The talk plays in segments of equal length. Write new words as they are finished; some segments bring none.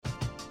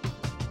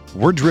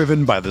We're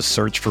driven by the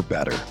search for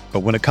better. But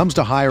when it comes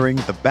to hiring,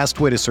 the best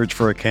way to search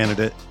for a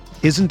candidate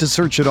isn't to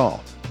search at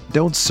all.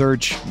 Don't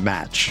search,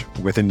 match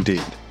with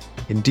Indeed.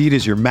 Indeed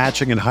is your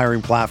matching and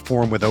hiring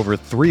platform with over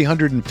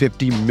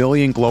 350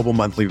 million global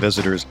monthly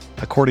visitors,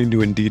 according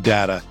to Indeed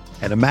data,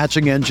 and a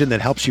matching engine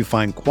that helps you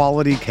find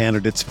quality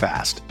candidates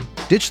fast.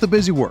 Ditch the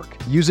busy work.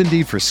 Use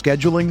Indeed for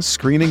scheduling,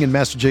 screening, and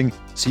messaging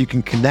so you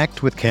can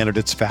connect with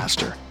candidates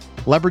faster.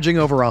 Leveraging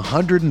over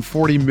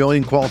 140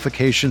 million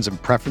qualifications and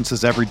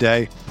preferences every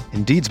day,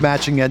 Indeed's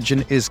matching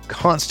engine is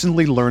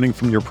constantly learning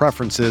from your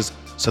preferences,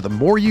 so the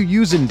more you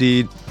use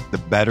Indeed, the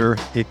better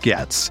it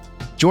gets.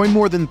 Join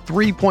more than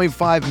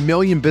 3.5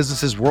 million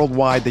businesses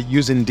worldwide that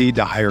use Indeed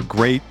to hire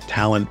great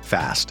talent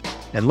fast.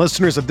 And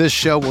listeners of this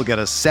show will get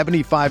a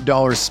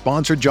 $75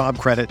 sponsored job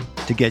credit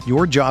to get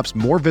your jobs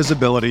more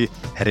visibility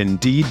at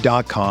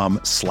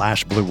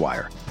Indeed.com/Blue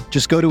Wire.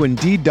 Just go to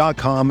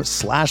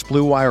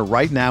Indeed.com/Blue Wire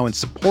right now and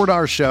support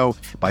our show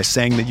by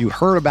saying that you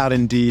heard about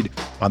Indeed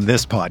on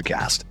this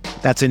podcast.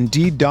 That's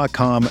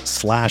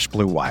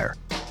Indeed.com/Blue Wire.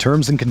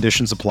 Terms and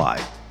conditions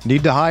apply.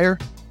 Need to hire?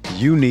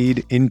 You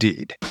need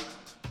Indeed.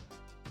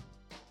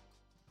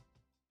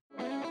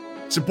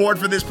 Support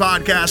for this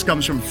podcast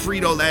comes from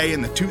Frito-Lay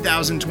and the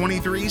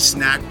 2023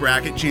 Snack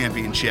Bracket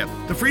Championship.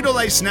 The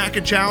Frito-Lay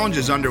Snack-It Challenge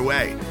is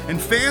underway,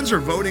 and fans are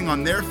voting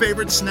on their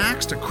favorite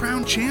snacks to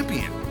crown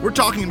champion. We're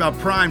talking about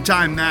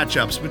prime-time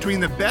matchups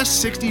between the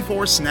best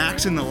 64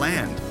 snacks in the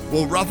land.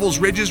 Will Ruffles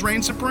Ridges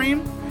reign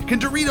supreme? Can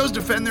Doritos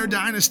defend their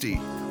dynasty?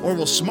 Or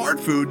will Smart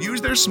Food use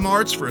their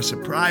smarts for a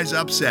surprise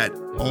upset?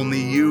 Only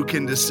you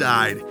can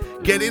decide.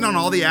 Get in on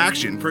all the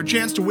action for a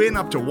chance to win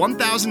up to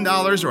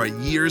 $1,000 or a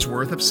year's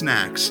worth of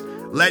snacks.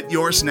 Let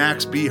your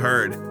snacks be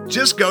heard.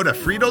 Just go to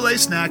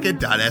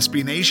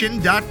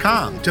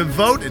fritolaysnacket.sbnation.com to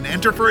vote and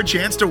enter for a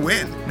chance to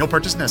win. No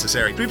purchase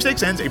necessary.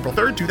 Sweepstakes ends April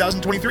 3rd,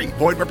 2023.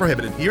 Void where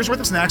prohibited. Year's worth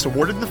of snacks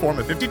awarded in the form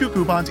of 52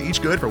 coupons,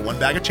 each good for one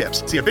bag of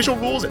chips. See official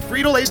rules at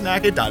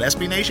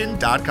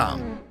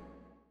fritolaysnacket.sbnation.com.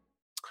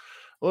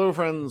 Hello,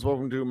 friends.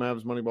 Welcome to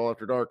Mavs Moneyball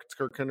After Dark. It's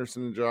Kirk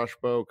Henderson and Josh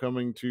Bowe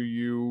coming to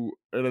you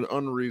at an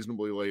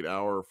unreasonably late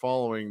hour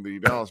following the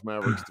Dallas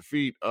Mavericks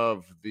defeat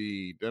of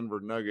the Denver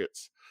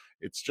Nuggets.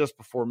 It's just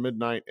before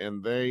midnight,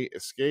 and they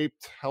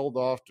escaped, held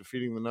off,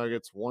 defeating the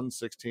Nuggets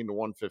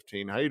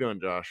 116-115. How you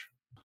doing, Josh?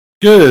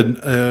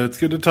 Good. It's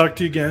good to talk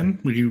to you again.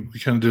 We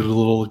kind of did a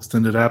little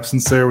extended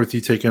absence there with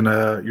you taking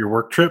your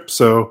work trip.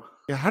 So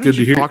yeah, how did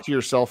you talk to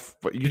yourself?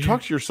 You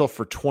talked to yourself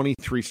for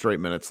 23 straight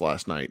minutes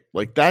last night.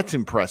 Like, that's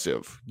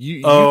impressive.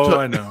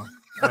 I know.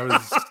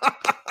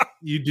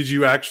 Did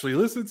you actually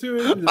listen to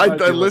it?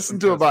 I listened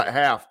to about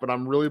half, but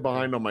I'm really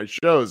behind on my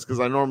shows because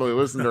I normally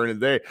listen during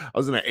the day. I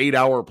was in an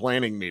 8-hour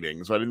planning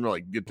meeting, so I didn't really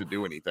get to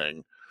do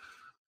anything.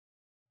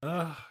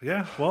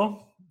 Yeah.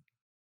 Well,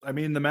 I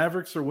mean, the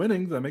Mavericks are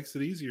winning. That makes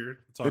it easier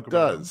to talk about. It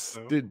does.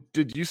 Them, so.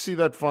 Did you see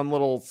that fun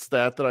little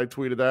stat that I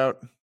tweeted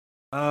out?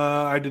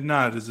 I did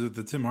not. Is it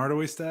the Tim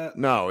Hardaway stat?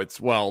 No,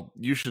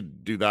 you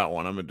should do that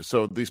one.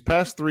 So these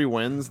past 3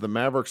 wins, the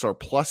Mavericks are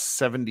plus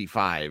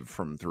 75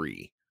 from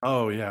 3.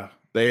 Oh yeah.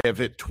 They have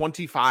hit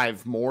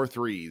 25 more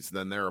threes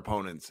than their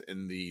opponents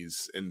in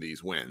these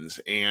wins.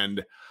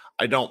 And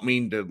I don't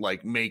mean to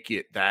like make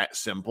it that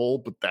simple,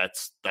 but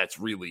that's the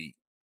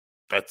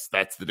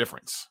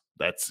difference.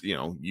 That's,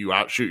 you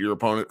outshoot your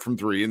opponent from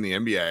 3 in the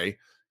NBA,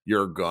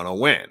 you're gonna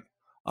win.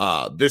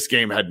 This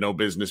game had no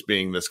business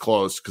being this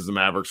close because the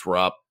Mavericks were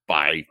up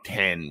by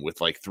 10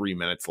 with like 3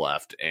 minutes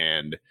left,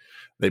 and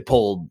they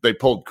pulled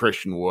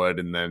Christian Wood,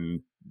 and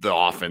then the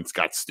offense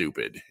got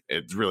stupid.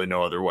 It's really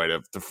no other way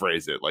to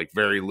phrase it. Like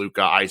very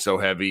Luka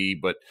ISO heavy,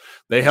 but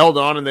they held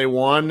on and they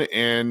won.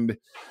 And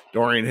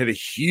Dorian hit a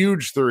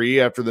huge 3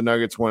 after the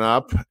Nuggets went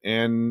up.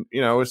 And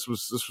this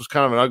was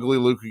kind of an ugly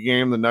Luka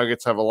game. The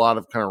Nuggets have a lot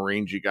of kind of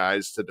rangy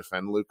guys to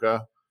defend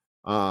Luka.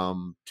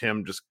 Tim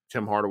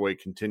Hardaway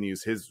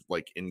continues his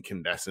like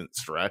incandescent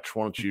stretch.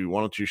 Why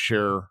don't you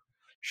share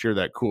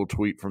that cool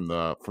tweet from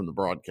the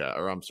broadcast,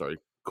 or I'm sorry,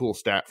 cool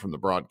stat from the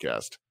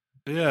broadcast.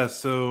 Yeah,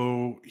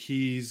 so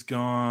he's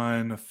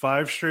gone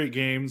 5 straight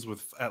games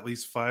with at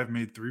least 5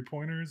 made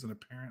 3-pointers, and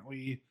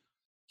apparently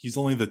he's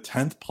only the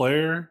 10th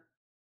player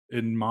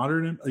in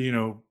modern,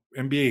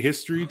 NBA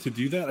history to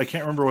do that. I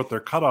can't remember what their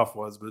cutoff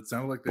was, but it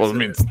sounded like they said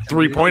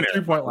 3-point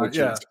line.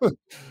 Yeah,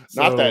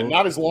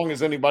 not as long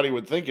as anybody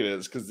would think it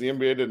is, because the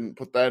NBA didn't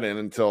put that in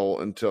until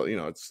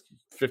it's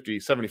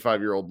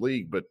 75-year-old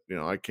league. But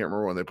I can't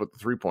remember when they put the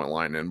 3-point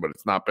line in, but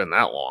it's not been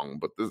that long.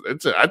 But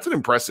that's an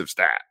impressive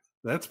stat.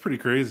 That's pretty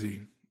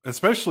crazy,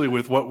 especially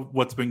with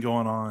what's been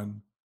going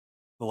on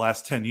the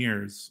last 10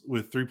 years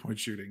with 3-point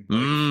shooting.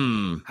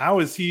 Like, how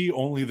is he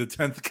only the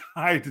 10th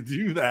guy to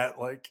do that?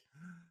 Like,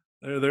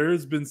 there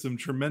has been some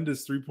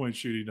tremendous 3-point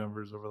shooting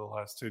numbers over the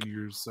last 10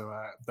 years. So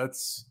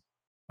that's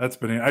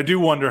been it. I do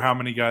wonder how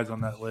many guys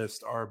on that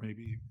list are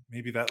maybe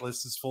that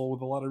list is full with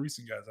a lot of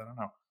recent guys. I don't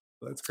know.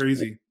 But that's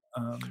crazy.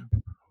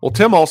 Well,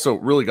 Tim also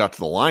really got to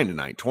the line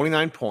tonight.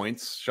 29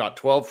 points, shot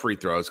 12 free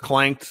throws,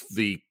 clanked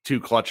the 2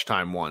 clutch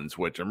time ones,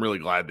 which I'm really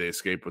glad they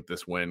escaped with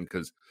this win,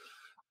 because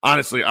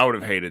Honestly, I would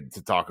have hated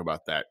to talk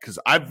about that because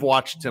I've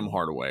watched Tim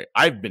Hardaway.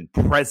 I've been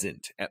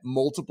present at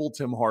multiple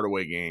Tim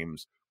Hardaway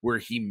games where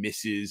he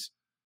misses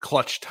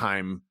clutch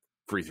time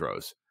free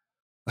throws.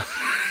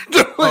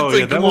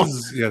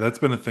 That's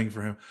been a thing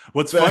for him.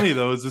 What's funny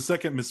though is the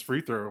second missed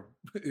free throw,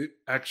 it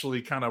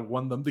actually kind of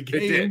won them the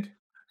game. It did.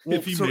 Well,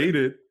 if he made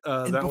it,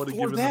 that would have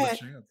given them a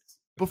chance.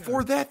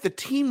 Before that, the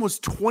team was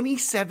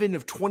 27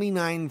 of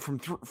 29 from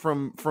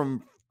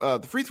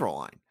the free throw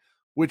line,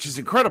 which is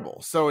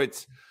incredible. So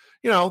it's,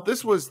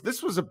 this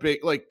was a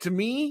big, like, to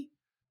me,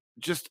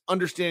 just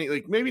understanding,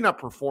 like, maybe not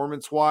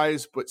performance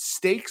wise, but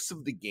stakes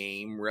of the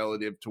game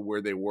relative to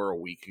where they were a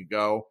week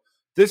ago.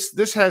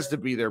 This has to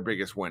be their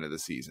biggest win of the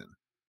season.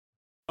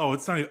 Oh,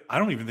 it's not. I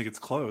don't even think it's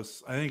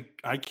close. I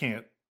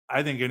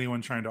think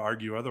anyone trying to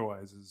argue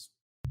otherwise is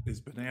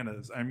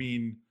bananas. I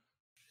mean,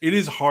 it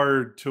is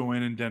hard to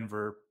win in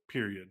Denver,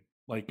 period.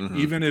 Like,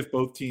 even if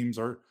both teams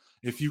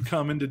if you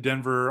come into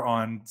Denver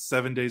on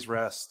 7 days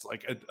rest,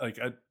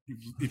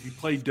 if you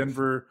play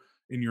Denver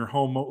in your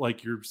home,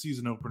 like your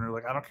season opener,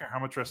 like, I don't care how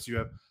much rest you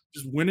have,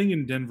 just winning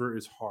in Denver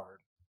is hard.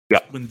 Yeah.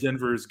 When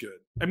Denver is good.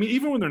 I mean,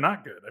 even when they're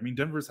not good. I mean,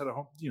 Denver's had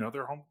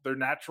their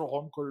natural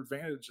home court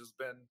advantage has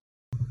been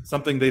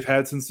something they've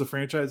had since the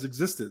franchise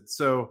existed.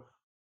 So,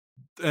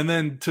 and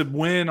then to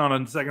win on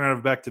a second round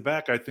of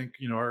back-to-back, I think,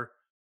 our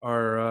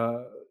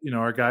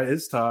guy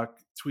Iztok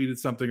tweeted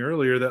something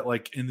earlier that,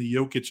 like, in the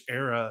Jokic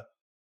era,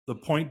 the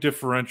point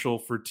differential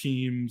for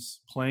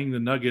teams playing the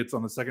Nuggets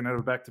on the second round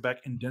of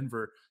back-to-back in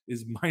Denver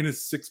is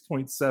minus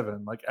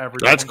 6.7, like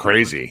average. That's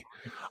crazy.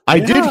 I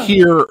did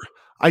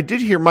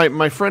hear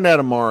my friend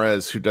Adam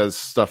Mares, who does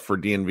stuff for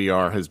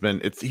DNVR,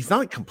 he's not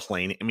like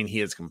complaining. I mean,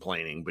 he is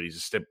complaining, but he's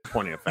just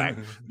pointing a fact.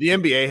 The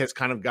NBA has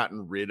kind of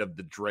gotten rid of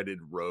the dreaded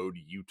road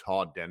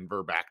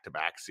Utah-Denver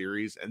back-to-back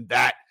series, and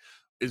that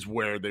is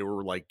where they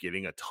were, like,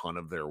 getting a ton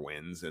of their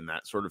wins and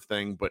that sort of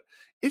thing. But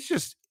it's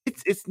just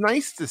it's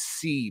nice to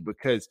see,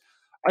 because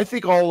I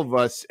think all of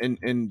us,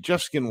 and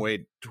Jeff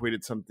Skinwade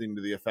tweeted something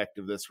to the effect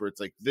of this, where it's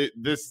like,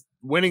 this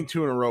winning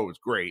 2 in a row is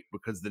great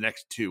because the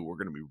next 2 were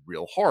going to be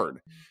real hard.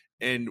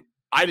 And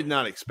I did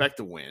not expect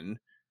a win,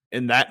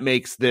 and that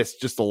makes this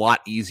just a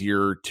lot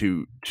easier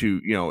to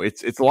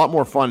it's a lot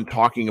more fun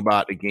talking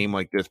about a game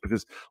like this,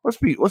 because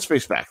let's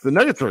face facts. The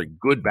Nuggets are a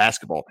good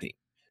basketball team,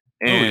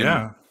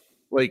 and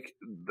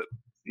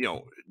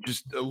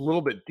just a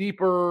little bit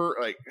deeper.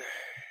 Like,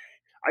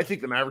 I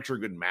think the Mavericks are a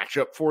good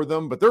matchup for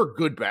them, but they're a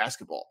good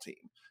basketball team.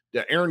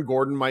 Aaron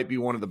Gordon might be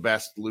one of the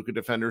best Luka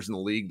defenders in the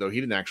league, though he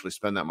didn't actually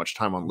spend that much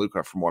time on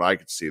Luka from what I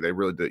could see. They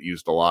really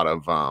used a lot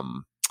of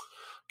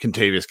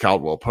Kentavious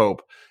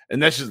Caldwell-Pope,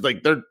 and that's just,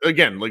 like, they're,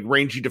 again, like,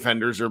 rangy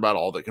defenders are about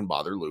all that can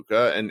bother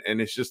Luka, and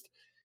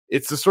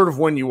it's the sort of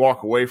one you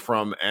walk away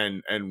from,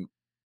 and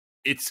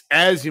it's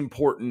as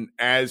important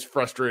as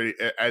frustrating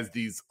as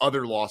these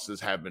other losses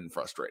have been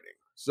frustrating.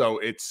 So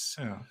it's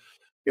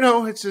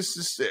it's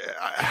just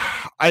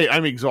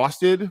I'm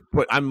exhausted,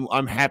 but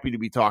I'm happy to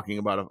be talking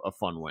about a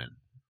fun win.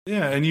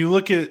 Yeah, and you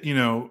look at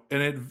and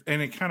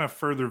it kind of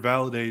further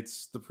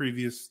validates the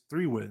previous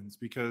 3 wins,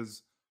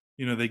 because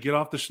they get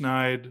off the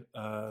Schneid,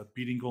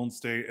 beating Golden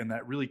State, and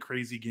that really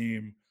crazy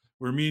game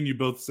where me and you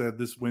both said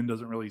this win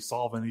doesn't really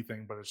solve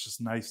anything, but it's just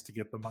nice to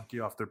get the monkey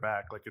off their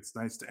back. Like, it's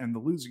nice to end the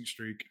losing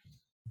streak.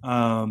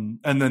 And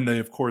then they,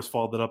 of course,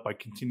 followed it up by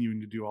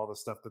continuing to do all the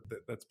stuff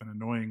that's been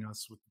annoying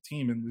us with the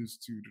team and lose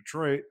to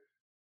Detroit.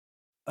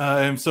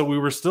 And so we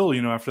were still,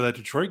 after that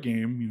Detroit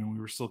game, we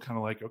were still kind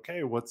of like,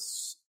 okay,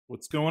 what's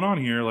going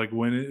on here? Like,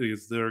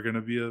 when's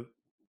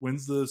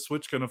the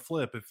switch going to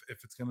flip?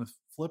 If it's going to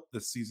flip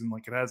this season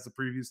like it has the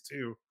previous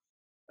 2.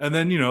 And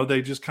then,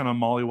 they just kind of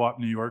mollywop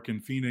New York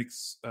and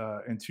Phoenix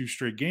in 2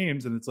 straight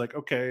games. And it's like,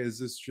 okay, is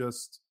this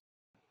just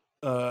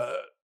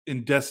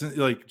indecent,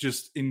 like,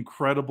 just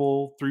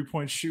incredible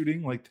 3-point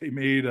shooting? Like, they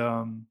made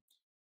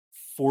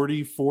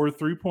 44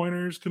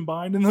 3-pointers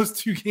combined in those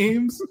 2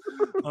 games.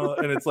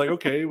 And it's like,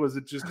 okay,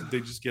 did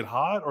they just get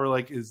hot? Or,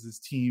 like, is this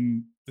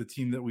team the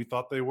team that we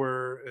thought they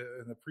were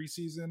in the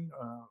preseason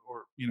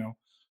or,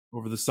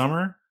 over the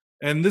summer?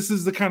 And this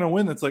is the kind of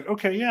win that's like,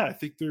 okay, yeah, I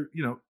think they're,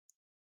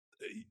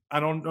 I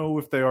don't know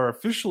if they are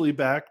officially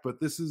back, but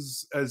this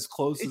is as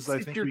close as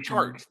I think your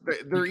chart.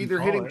 They're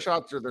either hitting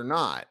shots or they're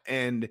not.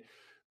 And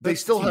they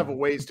still have a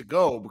ways to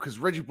go, because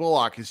Reggie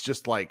Bullock is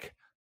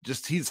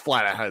he's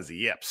flat out has the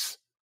yips.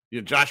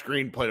 Josh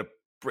Green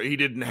he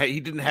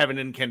didn't have an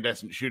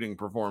incandescent shooting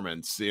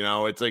performance.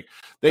 It's like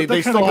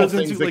they still have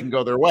things that can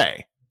go their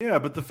way. Yeah,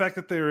 but the fact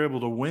that they were able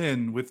to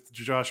win with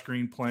Josh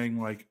Green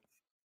playing, like,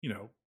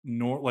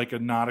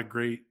 like not a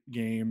great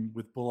game,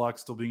 with Bullock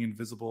still being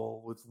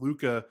invisible, with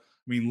Luka.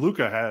 I mean,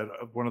 Luka had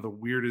one of the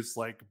weirdest,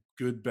 like,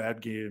 good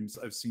bad games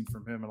I've seen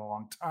from him in a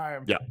long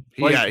time. Yeah,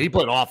 he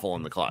played awful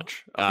in the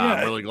clutch.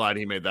 I'm really glad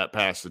he made that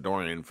pass to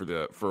Dorian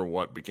for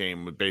what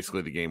became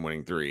basically the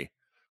game-winning 3.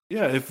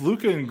 Yeah, if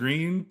Luka and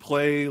Green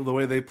play the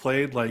way they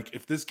played, like,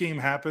 if this game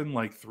happened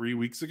like 3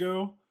 weeks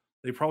ago,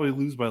 they probably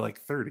lose by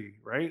like 30,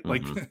 right?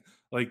 Mm-hmm.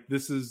 Like,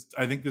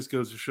 I think this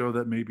goes to show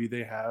that maybe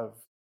they have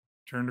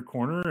turned a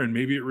corner, and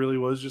maybe it really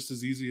was just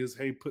as easy as,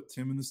 hey, put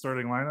Tim in the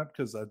starting lineup,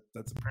 because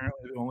that's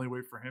apparently the only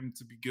way for him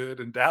to be good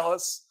in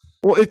Dallas.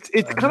 Well, it's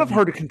kind of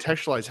hard to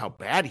contextualize how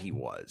bad he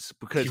was,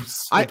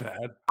 because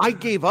I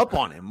gave up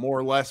on him more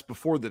or less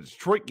before the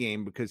Detroit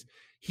game, because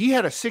he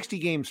had a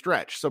 60-game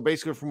stretch. So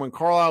basically from when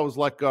Carlisle was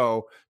let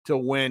go to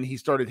when he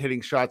started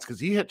hitting shots, because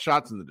he hit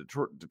shots in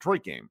the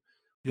Detroit game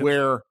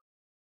where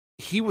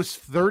he was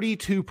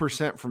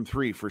 32% from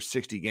three for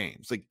 60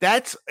 games. Like,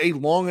 that's a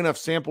long enough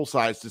sample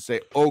size to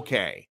say,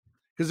 okay.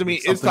 Because, I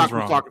mean,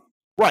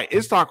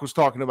 Iztok was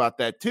talking about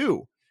that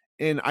too.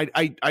 And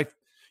I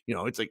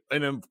it's like,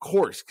 and of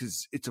course,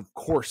 because it's of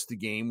course the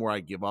game where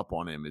I give up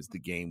on him is the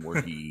game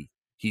where he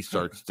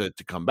starts to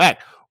come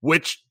back,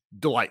 which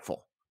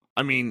delightful.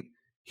 I mean,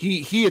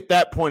 he at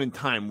that point in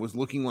time was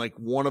looking like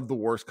one of the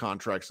worst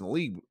contracts in the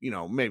league.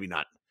 Maybe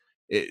not.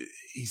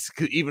 He's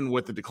even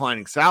with the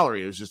declining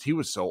salary, it was just, he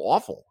was so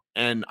awful.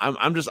 And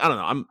I'm just, I don't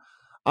know.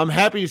 I'm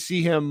happy to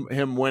see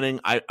him winning.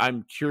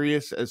 I'm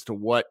curious as to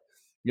what,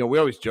 we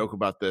always joke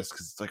about this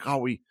because it's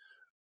like,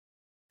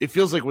 it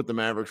feels like with the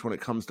Mavericks, when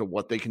it comes to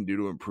what they can do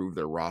to improve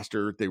their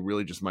roster, they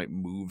really just might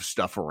move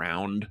stuff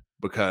around,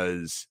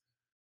 because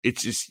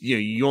it's just,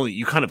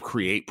 you kind of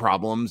create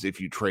problems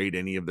if you trade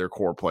any of their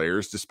core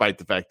players, despite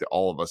the fact that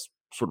all of us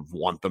sort of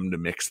want them to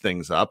mix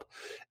things up.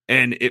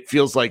 And it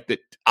feels like that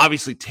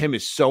obviously Tim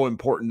is so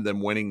important to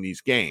them winning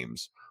these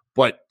games,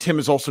 but Tim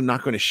is also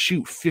not going to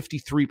shoot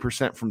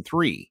 53% from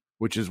three,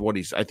 which is what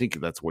I think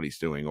that's what he's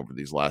doing over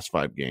these last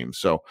 5 games.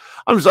 So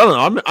I don't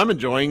know. I'm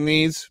enjoying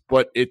these,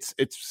 but it's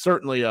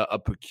certainly a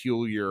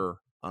peculiar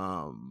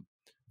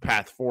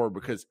path forward,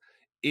 because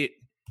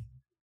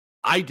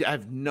I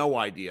have no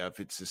idea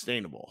if it's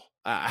sustainable.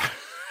 Yeah,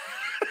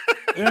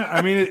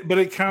 I mean, but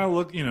it kind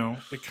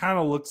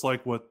of looks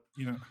like what,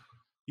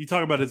 you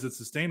talk about, is it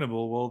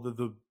sustainable?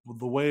 Well,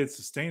 the way it's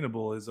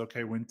sustainable is,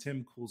 okay, when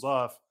Tim cools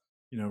off,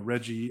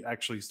 Reggie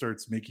actually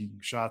starts making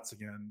shots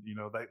again.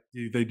 That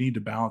they need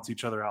to balance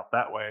each other out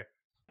that way.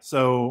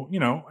 So,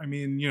 I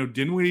mean,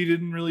 Dinwiddie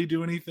didn't really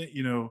do anything.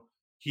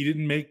 He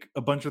didn't make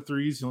a bunch of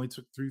threes. He only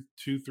took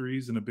 2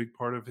 threes, and a big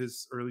part of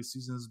his early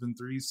season has been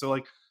threes. So,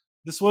 like,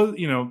 this was,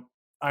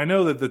 I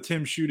know that the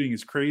Tim shooting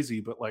is crazy,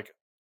 but like,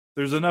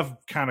 there's enough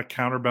kind of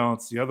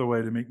counterbalance the other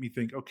way to make me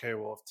think, okay,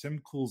 well, if Tim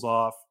cools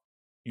off,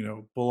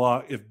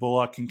 if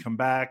Bullock can come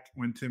back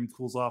when Tim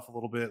cools off a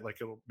little bit, like,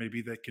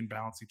 maybe they can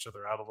balance each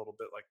other out a little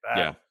bit like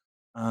that.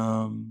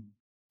 Yeah.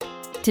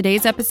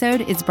 Today's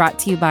episode is brought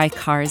to you by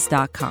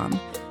Cars.com.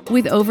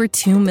 With over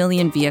 2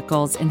 million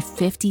vehicles and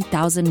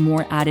 50,000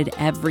 more added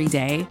every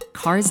day,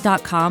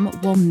 Cars.com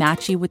will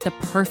match you with the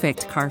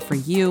perfect car for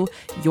you,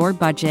 your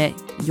budget,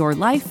 your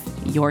life,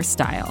 your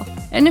style.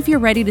 And if you're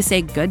ready to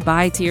say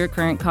goodbye to your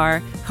current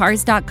car,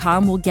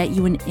 Cars.com will get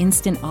you an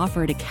instant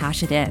offer to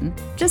cash it in.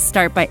 Just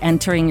start by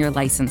entering your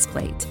license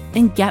plate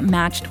and get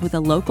matched with a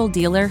local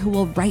dealer who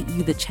will write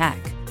you the check.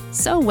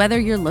 So whether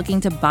you're looking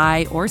to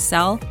buy or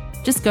sell,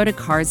 just go to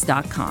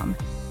Cars.com.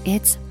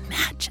 It's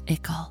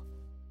magical.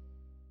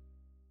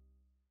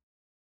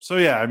 So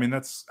yeah, I mean,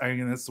 that's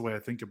the way I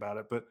think about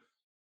it. But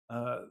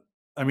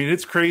I mean,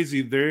 it's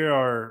crazy. They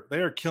are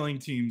killing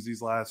teams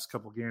these last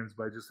couple games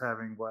by just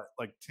having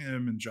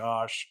Tim and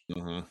Josh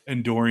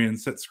and Dorian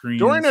set screens.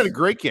 Dorian had a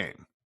great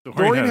game.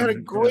 Dorian had a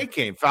great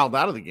game. Fouled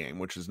out of the game,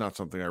 which is not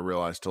something I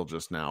realized till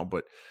just now.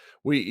 But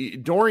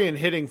Dorian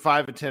hitting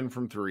 5 of 10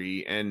 from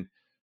 3 and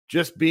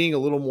just being a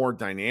little more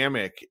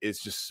dynamic is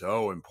just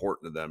so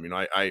important to them.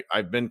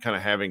 I've been kind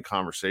of having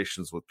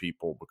conversations with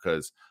people,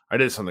 because I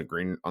did this on the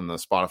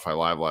Spotify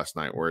Live last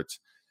night, where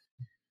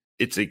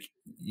it's like,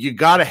 you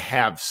got to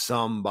have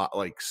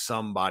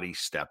somebody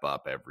step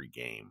up every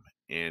game.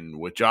 And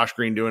with Josh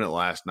Green doing it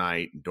last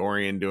night,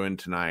 Dorian doing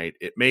tonight,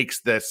 it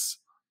makes this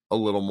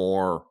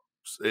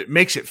it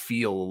makes it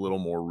feel a little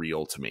more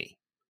real to me.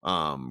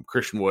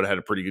 Christian Wood had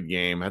a pretty good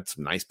game, had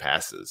some nice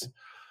passes.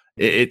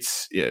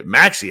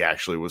 Maxey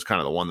actually was kind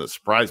of the one that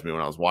surprised me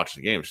when I was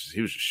watching the game.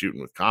 He was just shooting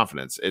with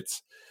confidence.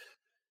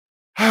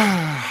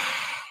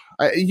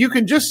 You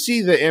can just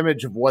see the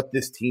image of what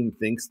this team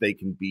thinks they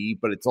can be,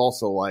 but it's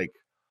also like,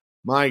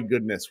 my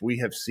goodness, we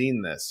have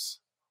seen this,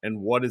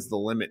 and what is the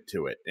limit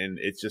to it? And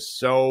it's just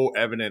so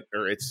evident,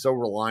 or it's so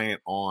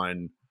reliant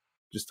on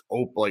just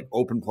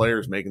open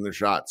players making their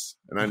shots.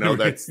 And I know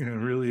that's it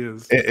really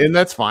is, and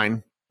that's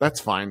fine. That's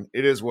fine.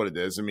 It is what it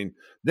is. I mean,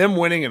 them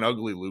winning an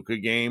ugly Luka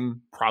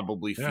game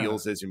probably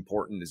feels as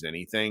important as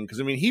anything. Because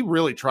I mean, he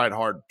really tried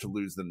hard to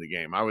lose them the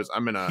game. I'm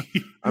in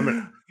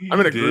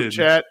a group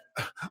chat.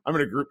 I'm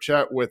in a group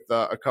chat with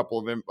a couple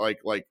of them,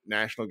 like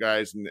national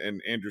guys,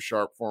 and Andrew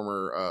Sharp,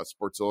 former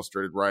Sports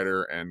Illustrated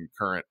writer and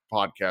current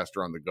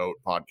podcaster on the GOAT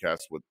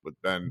podcast with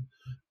Ben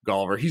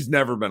Golliver. He's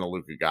never been a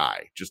Luka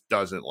guy. Just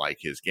doesn't like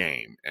his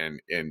game,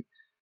 and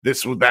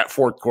that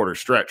fourth quarter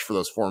stretch for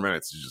those 4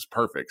 minutes is just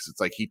perfect.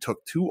 It's like he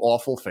took 2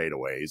 awful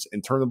fadeaways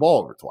and turned the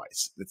ball over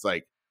twice. It's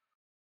like,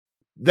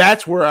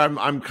 that's where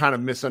I'm kind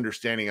of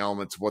misunderstanding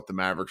elements of what the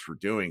Mavericks were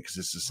doing, because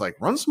it's just like,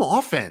 run some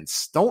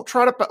offense. Don't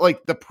try to,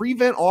 like, the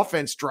prevent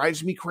offense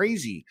drives me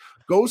crazy.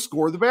 Go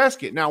score the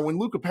basket. Now, when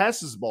Luka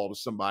passes the ball to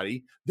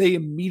somebody, they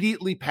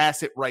immediately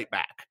pass it right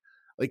back.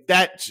 Like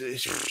that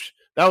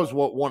was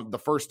what the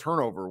first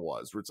turnover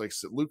was, where it's like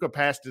Luka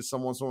passed to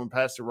someone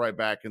passed it right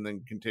back, and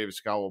then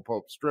Kentavious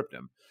Caldwell-Pope stripped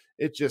him.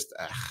 It just,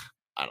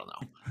 I don't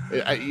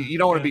know. You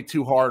don't want to be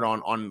too hard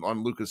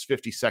on Luka's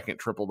 52nd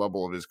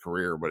triple-double of his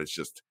career, but it's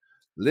just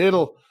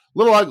little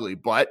ugly.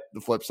 But the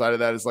flip side of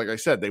that is, like I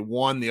said, they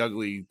won the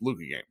ugly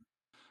Luka game.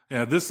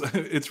 Yeah,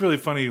 it's really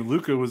funny.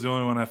 Luka was the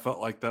only one I felt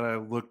like that I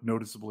looked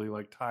noticeably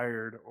like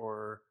tired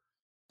or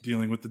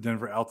dealing with the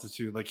Denver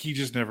altitude. Like, he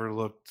just never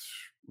looked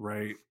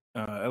right,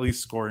 at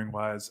least scoring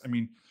wise. I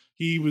mean,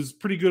 he was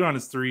pretty good on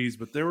his threes,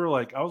 but there were,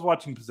 like, I was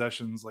watching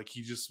possessions, like,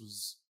 he just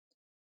was.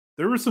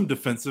 There were some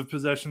defensive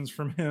possessions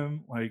from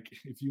him. Like,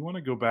 if you want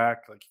to go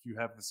back, like, if you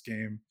have this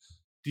game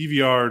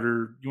DVR'd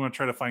or you want to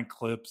try to find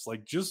clips,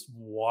 like, just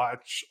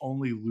watch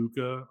only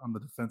Luka on the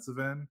defensive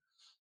end.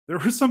 There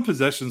were some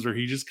possessions where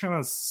he just kind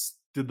of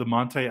did the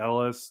Monte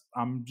Ellis,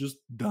 I'm just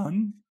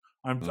done.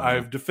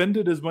 I've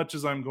defended as much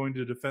as I'm going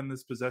to defend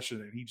this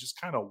possession. And he just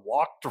kind of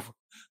walked,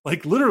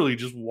 like, literally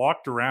just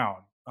walked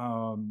around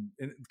and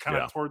kind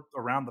of toward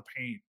around the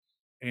paint.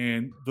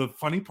 And the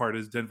funny part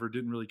is Denver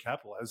didn't really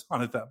capitalize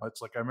on it that much.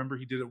 Like, I remember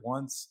he did it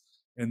once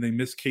and they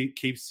missed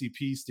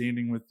KCP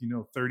standing with,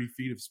 30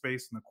 feet of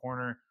space in the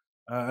corner.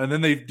 And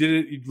then they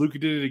did it. Luka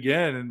did it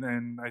again.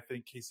 And I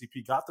think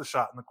KCP got the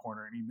shot in the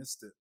corner and he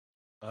missed it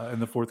in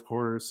the fourth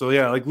quarter. So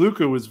yeah, like,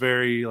 Luka was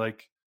very,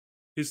 like,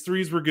 his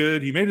threes were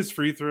good. He made his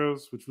free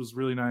throws, which was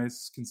really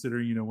nice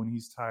considering, when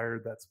he's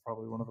tired, that's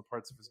probably one of the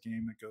parts of his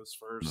game that goes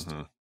first.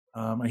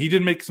 He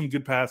did make some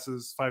good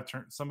passes.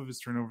 Some of his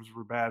turnovers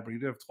were bad, but he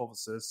did have 12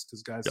 assists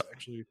because guys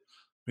actually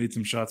made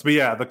some shots. But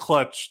yeah, the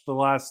clutch, the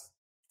last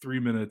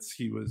 3 minutes,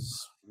 he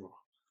was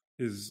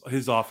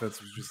his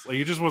offense was just like,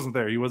 he just wasn't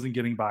there. He wasn't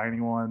getting by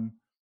anyone.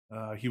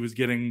 He was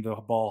getting the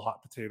ball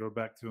hot potato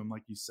back to him,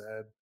 like you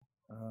said.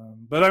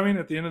 But I mean,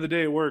 at the end of the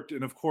day, it worked.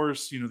 And of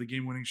course, the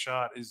game-winning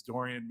shot is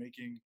Dorian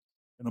making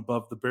an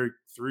above the break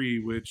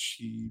three, which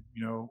he,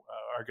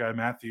 our guy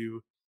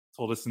Matthew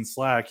told us in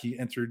Slack, he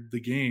entered the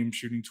game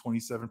shooting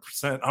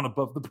 27% on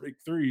above the break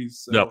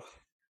threes. So,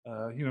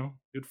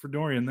 good for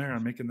Dorian there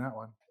on making that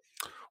one.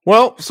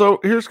 Well, so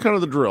here's kind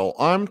of the drill.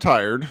 I'm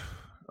tired.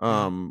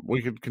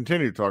 We could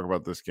continue to talk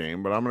about this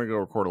game, but I'm going to go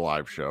record a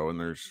live show, and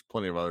there's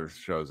plenty of other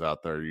shows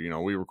out there.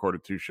 We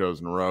recorded 2 shows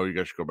in a row. You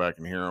guys should go back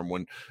and hear them.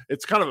 When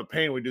it's kind of a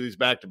pain, we do these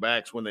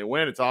back-to-backs. When they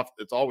win, it's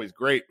always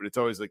great, but it's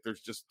always like there's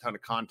just a ton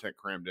of content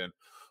crammed in.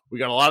 We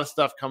got a lot of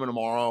stuff coming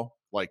tomorrow,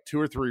 like 2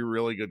 or 3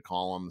 really good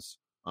columns.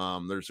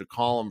 There's a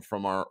column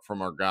from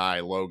our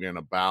guy Logan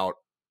about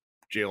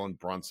Jalen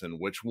Brunson,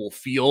 which will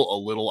feel a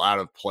little out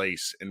of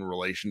place in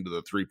relation to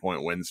the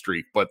 3-point win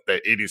streak, but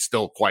it is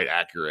still quite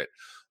accurate.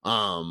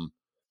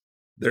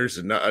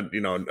 There's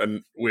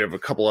we have a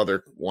couple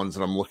other ones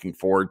that I'm looking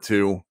forward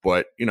to,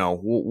 but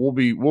we'll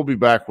be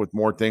back with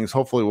more things.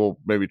 Hopefully we'll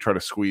maybe try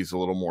to squeeze a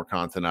little more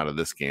content out of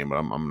this game, but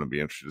I'm going to be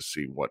interested to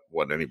see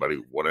what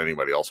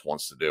anybody else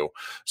wants to do.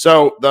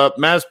 So the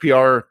Mavs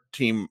PR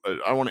team,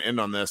 I want to end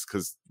on this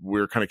because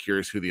we're kind of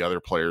curious who the other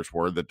players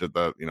were that did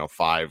the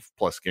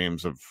 5+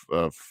 games of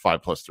 5+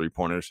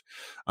 3-pointers.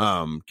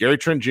 Gary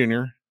Trent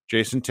Jr.,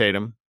 Jason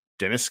Tatum,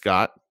 Dennis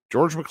Scott,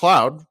 George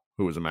McLeod,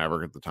 who was a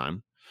Maverick at the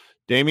time,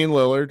 Damian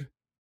Lillard,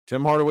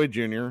 Tim Hardaway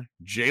Jr.,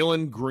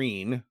 Jalen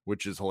Green,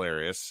 which is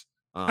hilarious.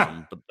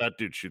 But that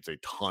dude shoots a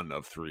ton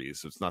of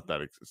threes, so it's not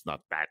that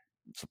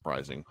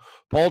surprising.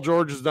 Paul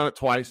George has done it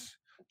twice.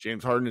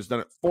 James Harden has done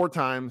it 4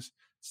 times.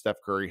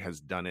 Steph Curry has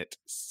done it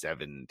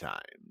 7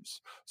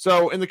 times.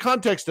 So in the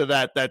context of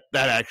that's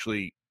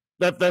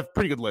a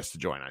pretty good list to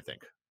join, I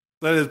think.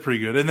 That is pretty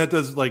good. And that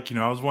does, like,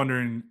 I was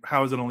wondering,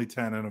 how is it only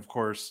 10? And of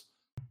course,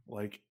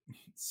 like,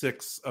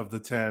 6 of the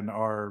 10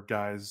 are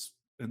guys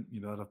that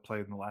have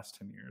played in the last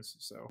 10 years.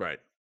 So right.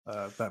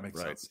 That makes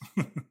sense.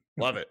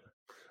 Love it.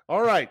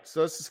 All right.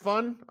 So this is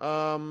fun.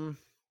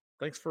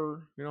 Thanks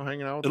for,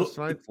 hanging out with us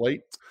tonight. It's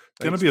late. It's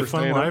going to be a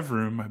fun live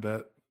room, I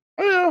bet.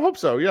 I hope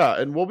so. Yeah.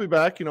 And we'll be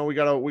back. We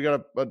got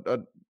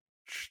a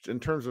in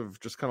terms of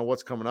just kind of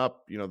what's coming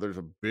up, there's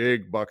a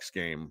big Bucks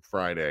game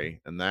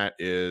Friday, and that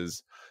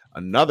is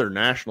another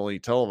nationally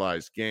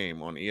televised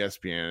game on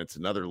ESPN. It's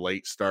another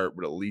late start,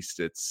 but at least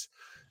it's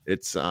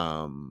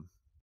on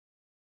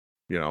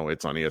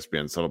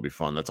ESPN, so it'll be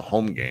fun. That's a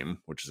home game,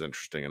 which is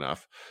interesting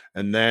enough.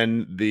 And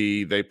then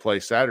they play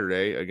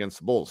Saturday against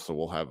the Bulls, so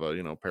we'll have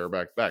a pair of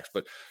back-to-backs.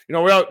 But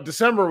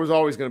December was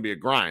always going to be a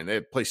grind. They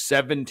play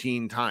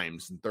 17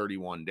 times in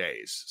 31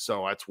 days,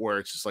 so that's where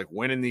it's just like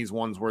winning these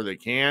ones where they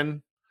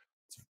can.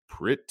 It's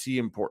pretty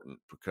important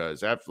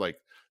because after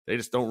they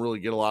just don't really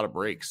get a lot of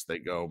breaks. They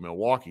go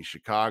Milwaukee,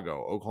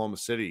 Chicago, Oklahoma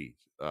City,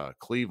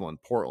 Cleveland,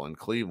 Portland,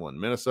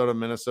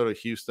 Minnesota,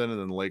 Houston, and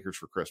then the Lakers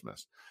for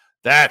Christmas.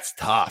 That's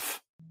tough.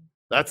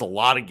 That's a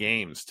lot of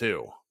games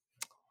too.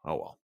 Oh,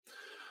 well.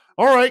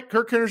 All right,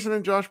 Kirk Henderson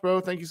and Josh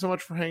Bowe, thank you so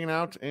much for hanging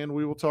out, and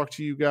we will talk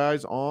to you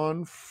guys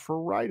on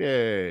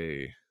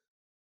Friday.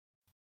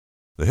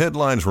 The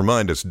headlines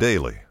remind us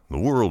daily the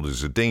world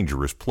is a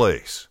dangerous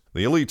place.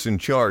 The elites in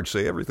charge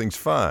say everything's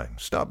fine,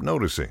 stop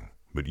noticing.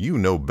 But you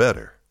know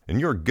better. And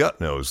your gut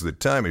knows that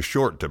time is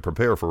short to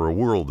prepare for a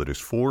world that is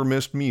 4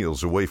 missed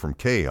meals away from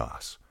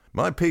chaos.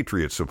 My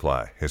Patriot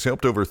Supply has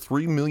helped over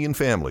 3 million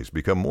families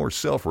become more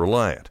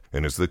self-reliant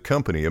and is the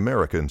company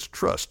Americans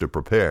trust to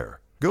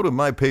prepare. Go to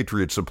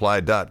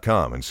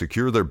MyPatriotSupply.com and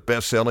secure their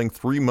best-selling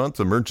 3-month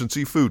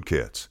emergency food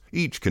kits.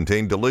 Each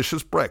contain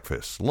delicious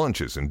breakfasts,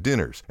 lunches, and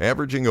dinners,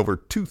 averaging over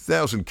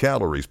 2,000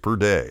 calories per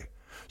day.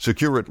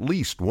 Secure at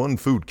least 1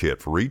 food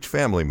kit for each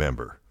family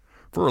member.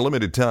 For a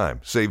limited time,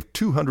 save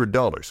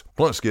 $200,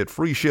 plus get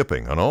free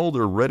shipping on all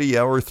their Ready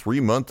Hour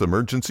 3-month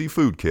emergency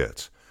food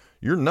kits.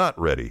 You're not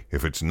ready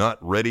if it's not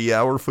Ready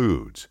Hour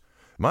Foods.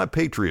 My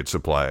Patriot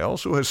Supply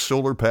also has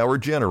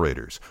solar-powered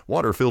generators,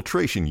 water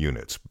filtration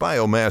units,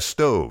 biomass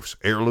stoves,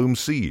 heirloom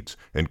seeds,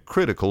 and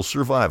critical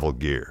survival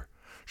gear.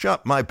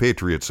 Shop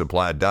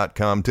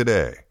MyPatriotSupply.com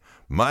today.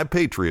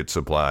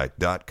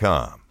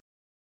 MyPatriotSupply.com.